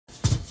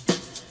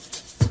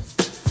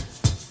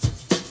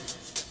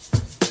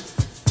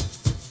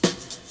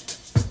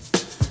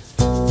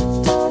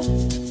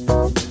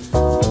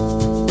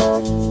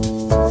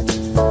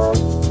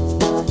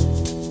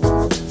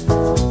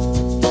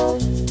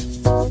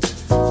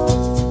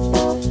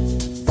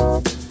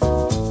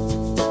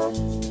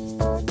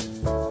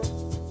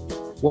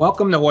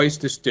Welcome to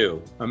Oyster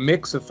Stew, a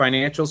mix of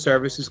financial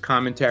services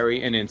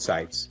commentary and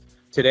insights.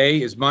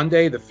 Today is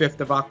Monday, the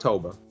 5th of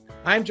October.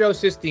 I'm Joe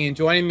Sisti, and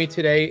joining me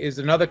today is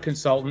another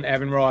consultant,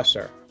 Evan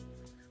Rosser.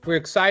 We're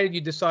excited you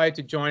decided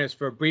to join us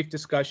for a brief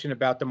discussion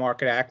about the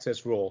market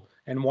access rule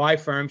and why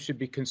firms should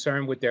be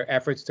concerned with their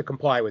efforts to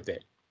comply with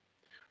it.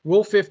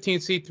 Rule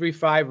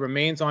 15c35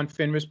 remains on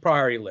FINRA's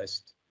priority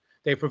list.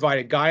 They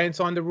provided guidance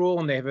on the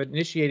rule, and they have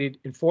initiated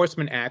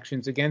enforcement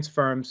actions against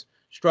firms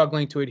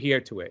struggling to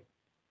adhere to it.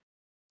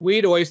 We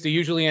at Oyster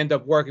usually end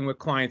up working with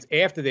clients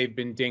after they've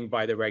been dinged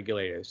by the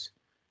regulators.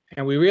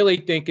 And we really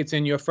think it's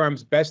in your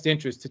firm's best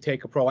interest to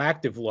take a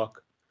proactive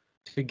look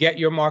to get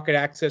your market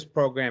access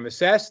program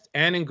assessed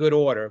and in good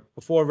order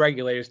before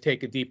regulators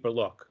take a deeper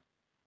look.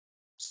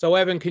 So,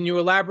 Evan, can you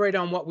elaborate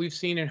on what we've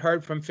seen and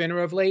heard from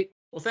FINRA of late?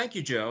 Well, thank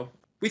you, Joe.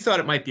 We thought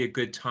it might be a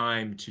good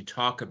time to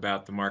talk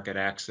about the market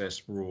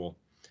access rule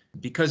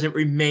because it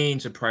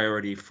remains a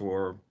priority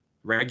for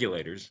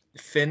regulators.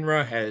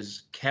 FINRA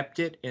has kept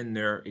it in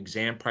their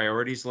exam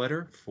priorities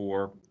letter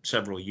for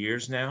several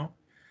years now.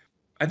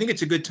 I think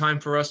it's a good time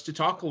for us to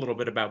talk a little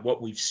bit about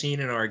what we've seen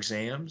in our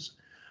exams,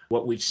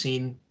 what we've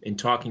seen in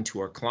talking to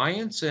our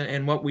clients,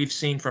 and what we've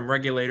seen from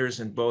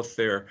regulators in both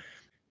they're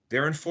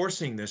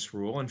enforcing this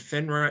rule, and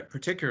FINRA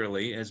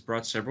particularly has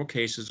brought several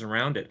cases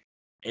around it.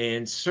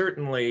 And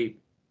certainly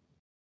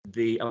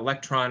the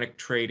electronic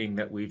trading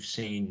that we've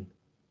seen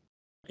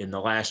in the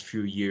last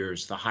few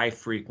years, the high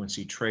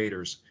frequency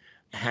traders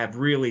have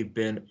really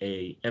been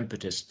an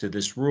impetus to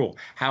this rule.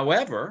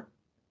 However,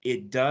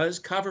 it does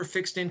cover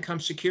fixed income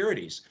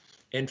securities,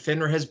 and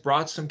FINRA has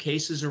brought some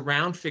cases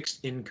around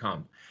fixed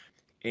income.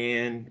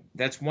 And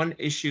that's one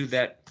issue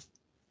that,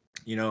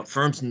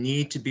 firms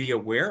need to be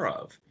aware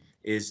of,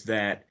 is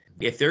that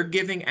if they're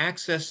giving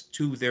access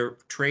to their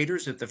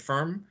traders at the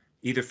firm,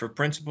 either for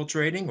principal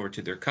trading or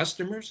to their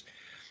customers,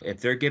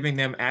 if they're giving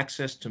them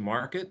access to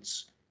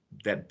markets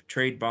that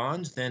trade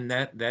bonds, then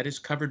that is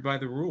covered by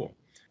the rule.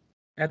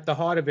 At the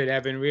heart of it,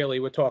 Evan,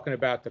 really, we're talking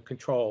about the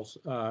controls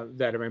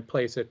that are in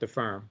place at the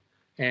firm.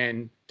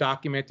 And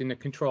documenting the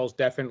controls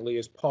definitely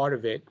is part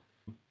of it.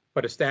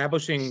 But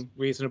establishing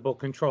reasonable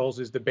controls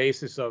is the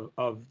basis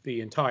of the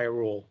entire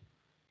rule.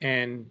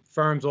 And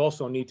firms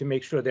also need to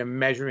make sure they're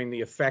measuring the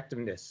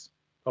effectiveness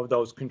of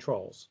those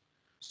controls.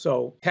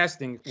 So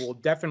testing will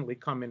definitely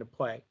come into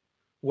play,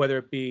 whether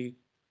it be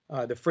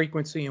the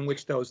frequency in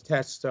which those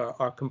tests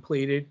are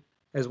completed,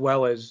 as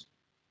well as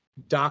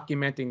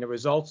documenting the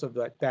results of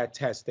that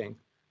testing.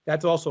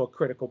 That's also a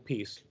critical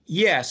piece.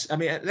 Yes,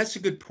 that's a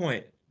good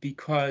point,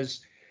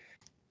 because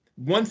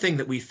one thing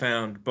that we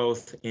found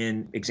both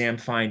in exam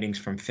findings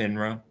from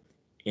FINRA,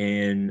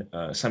 in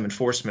some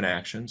enforcement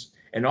actions,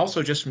 and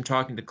also just from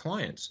talking to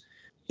clients,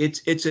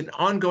 it's an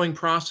ongoing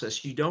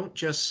process. You don't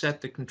just set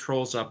the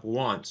controls up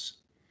once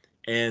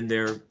and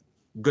they're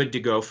good to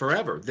go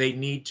forever. They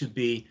need to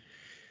be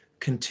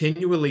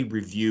continually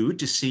reviewed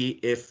to see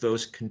if the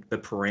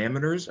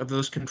parameters of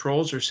those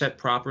controls are set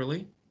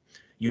properly.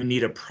 You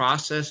need a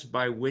process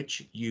by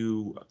which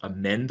you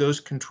amend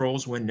those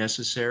controls when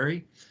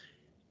necessary.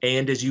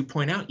 And as you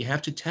point out, you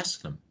have to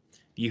test them.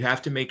 You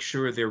have to make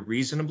sure they're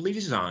reasonably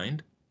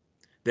designed,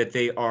 that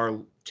they are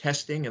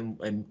testing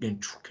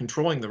and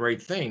controlling the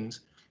right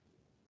things,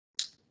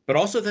 but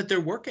also that they're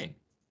working,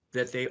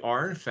 that they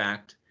are in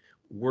fact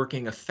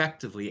working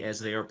effectively as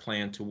they are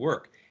planned to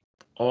work.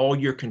 All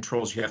your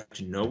controls, you have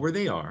to know where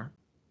they are.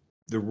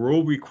 The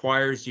rule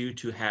requires you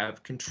to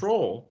have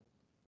control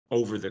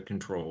over the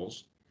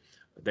controls,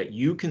 that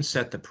you can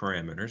set the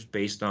parameters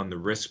based on the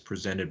risk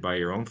presented by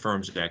your own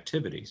firm's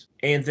activities,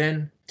 and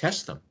then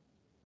test them.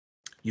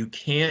 You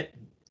can't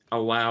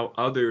allow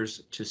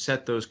others to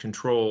set those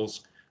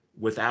controls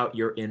without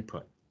your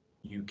input.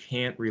 You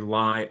can't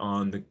rely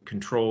on the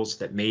controls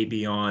that may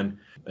be on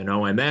an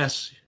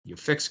OMS, your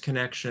fixed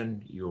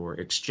connection, your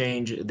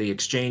exchange, the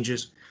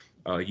exchanges.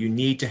 You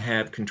need to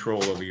have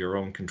control over your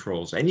own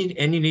controls, and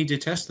you need to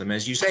test them,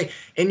 as you say,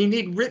 and you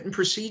need written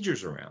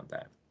procedures around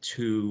that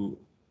to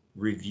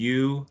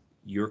review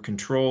your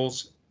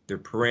controls, their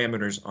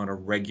parameters on a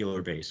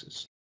regular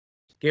basis.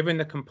 Given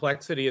the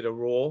complexity of the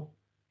rule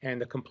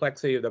and the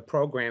complexity of the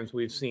programs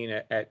we've seen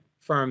at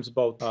firms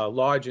both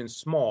large and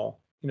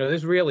small,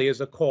 this really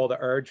is a call to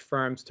urge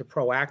firms to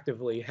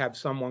proactively have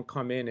someone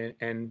come in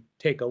and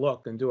take a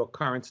look and do a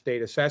current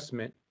state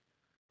assessment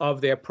of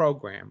their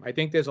program. I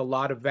think there's a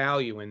lot of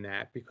value in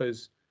that,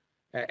 because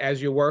as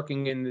you're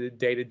working in the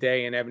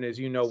day-to-day, and Evan, as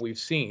you know, we've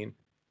seen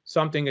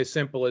something as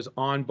simple as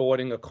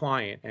onboarding a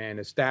client and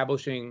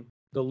establishing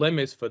the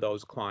limits for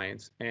those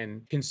clients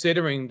and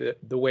considering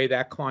the way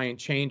that client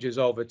changes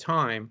over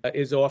time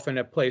is often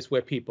a place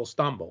where people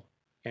stumble.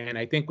 And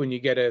I think when you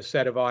get a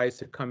set of eyes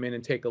to come in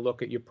and take a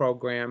look at your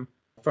program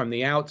from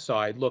the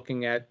outside,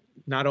 looking at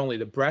not only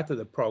the breadth of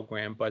the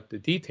program, but the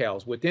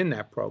details within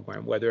that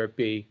program, whether it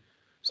be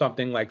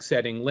something like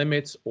setting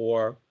limits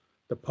or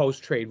the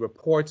post-trade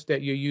reports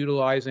that you're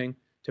utilizing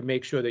to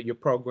make sure that your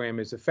program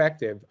is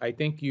effective, I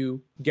think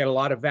you get a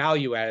lot of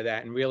value out of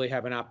that and really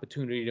have an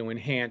opportunity to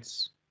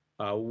enhance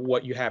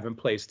what you have in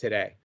place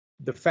today.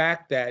 The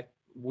fact that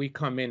we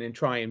come in and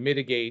try and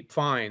mitigate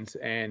fines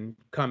and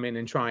come in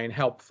and try and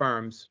help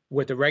firms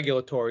with the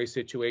regulatory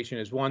situation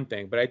is one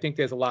thing. But I think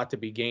there's a lot to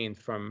be gained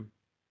from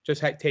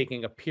just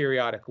taking a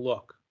periodic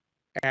look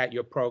at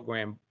your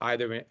program,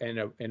 either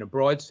in a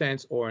broad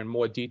sense or in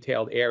more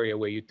detailed area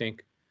where you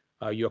think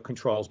your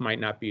controls might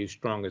not be as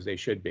strong as they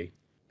should be.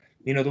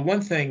 You know, the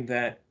one thing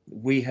that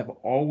we have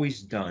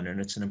always done, and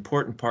it's an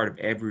important part of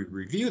every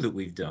review that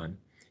we've done,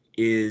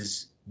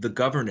 is the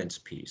governance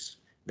piece.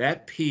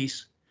 That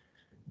piece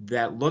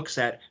that looks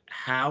at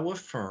how a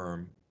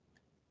firm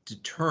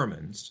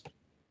determines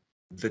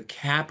the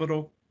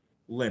capital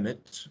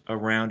limits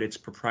around its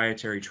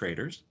proprietary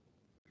traders,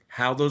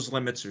 how those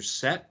limits are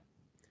set,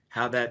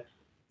 how that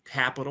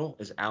capital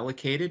is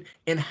allocated,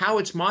 and how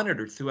it's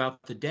monitored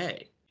throughout the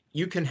day.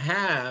 You can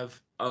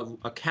have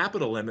a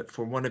capital limit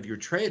for one of your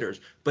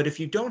traders, but if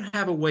you don't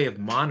have a way of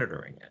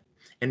monitoring it,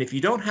 and if you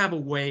don't have a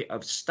way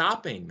of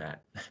stopping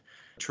that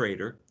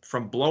trader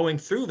from blowing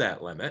through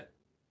that limit,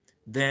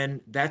 then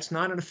that's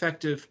not an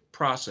effective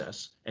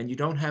process, and you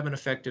don't have an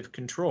effective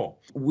control.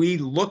 We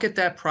look at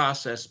that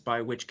process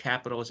by which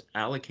capital is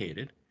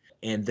allocated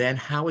and then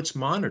how it's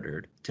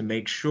monitored to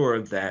make sure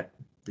that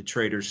the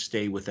traders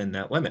stay within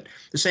that limit.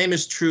 The same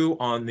is true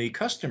on the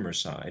customer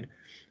side,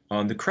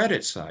 on the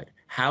credit side.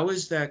 How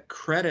is that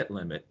credit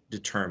limit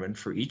determined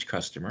for each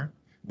customer?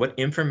 What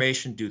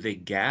information do they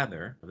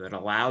gather that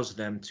allows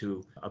them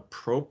to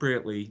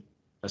appropriately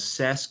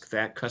assess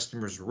that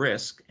customer's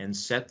risk and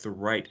set the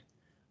right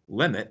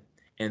limit,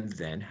 and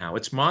then how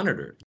it's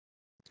monitored?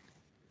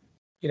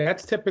 Yeah,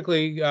 that's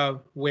typically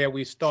where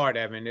we start,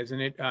 Evan, isn't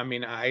it? I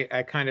mean,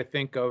 I kind of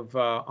think of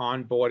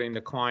onboarding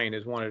the client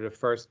as one of the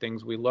first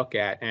things we look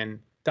at, and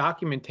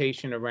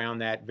documentation around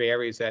that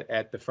varies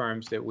at the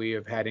firms that we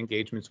have had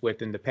engagements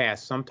with in the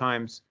past.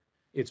 Sometimes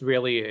it's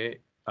really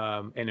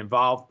an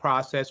involved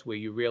process where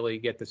you really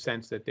get the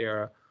sense that there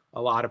are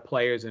a lot of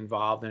players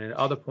involved, and at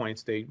other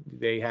points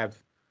they have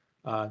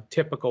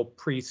typical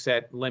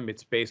preset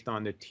limits based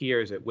on the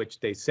tiers at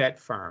which they set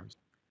firms.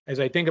 As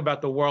I think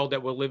about the world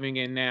that we're living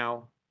in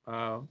now,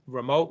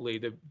 remotely,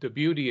 the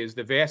beauty is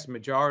the vast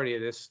majority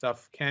of this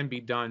stuff can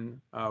be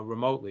done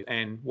remotely.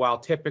 And while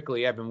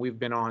typically, Evan, we've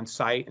been on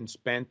site and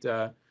spent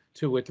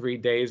 2 or 3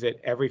 days at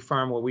every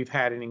firm where we've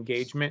had an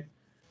engagement,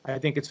 I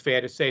think it's fair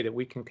to say that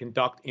we can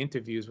conduct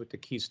interviews with the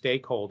key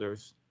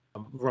stakeholders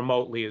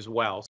remotely as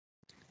well.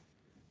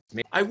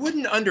 I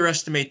wouldn't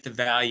underestimate the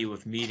value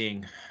of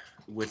meeting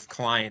with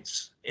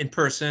clients in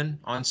person,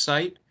 on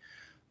site,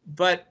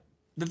 but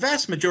the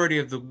vast majority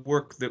of the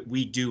work that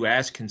we do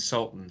as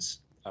consultants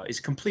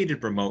is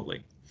completed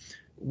remotely.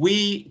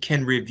 We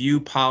can review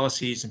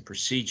policies and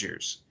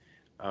procedures.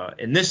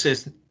 In this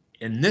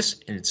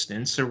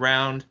instance,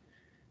 around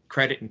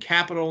credit and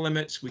capital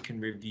limits, we can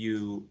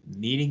review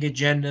meeting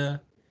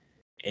agenda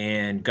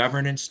and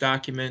governance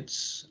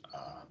documents.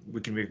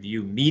 We can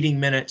review meeting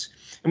minutes,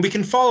 and we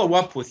can follow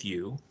up with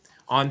you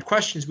on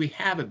questions we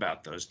have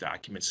about those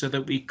documents so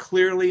that we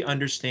clearly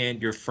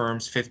understand your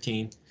firm's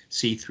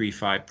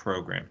 15C35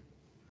 program.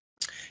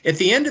 At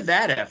the end of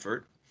that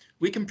effort,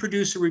 we can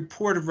produce a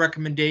report of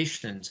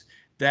recommendations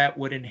that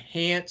would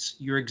enhance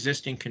your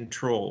existing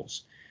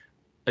controls,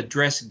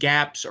 address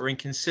gaps or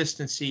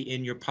inconsistency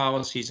in your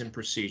policies and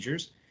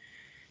procedures,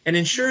 and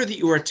ensure that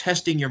you are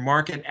testing your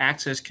market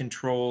access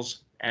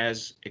controls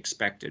as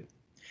expected.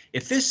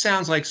 If this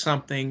sounds like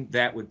something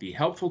that would be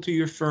helpful to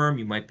your firm,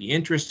 you might be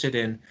interested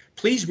in,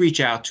 please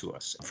reach out to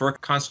us for a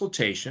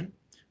consultation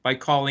by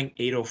calling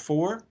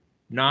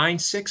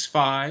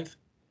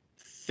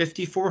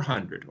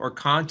 804-965-5400 or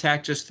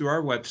contact us through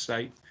our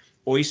website,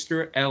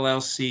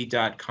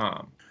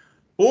 oysterllc.com.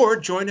 Or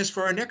join us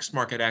for our next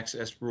Market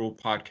Access Rule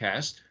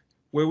podcast,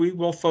 where we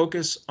will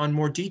focus on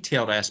more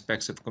detailed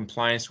aspects of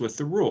compliance with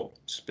the rule,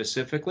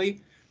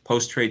 specifically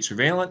post-trade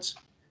surveillance,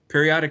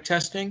 periodic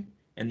testing,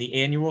 and the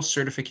annual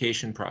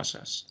certification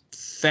process.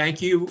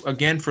 Thank you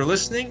again for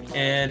listening,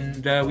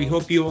 and we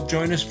hope you will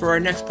join us for our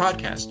next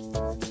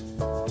podcast.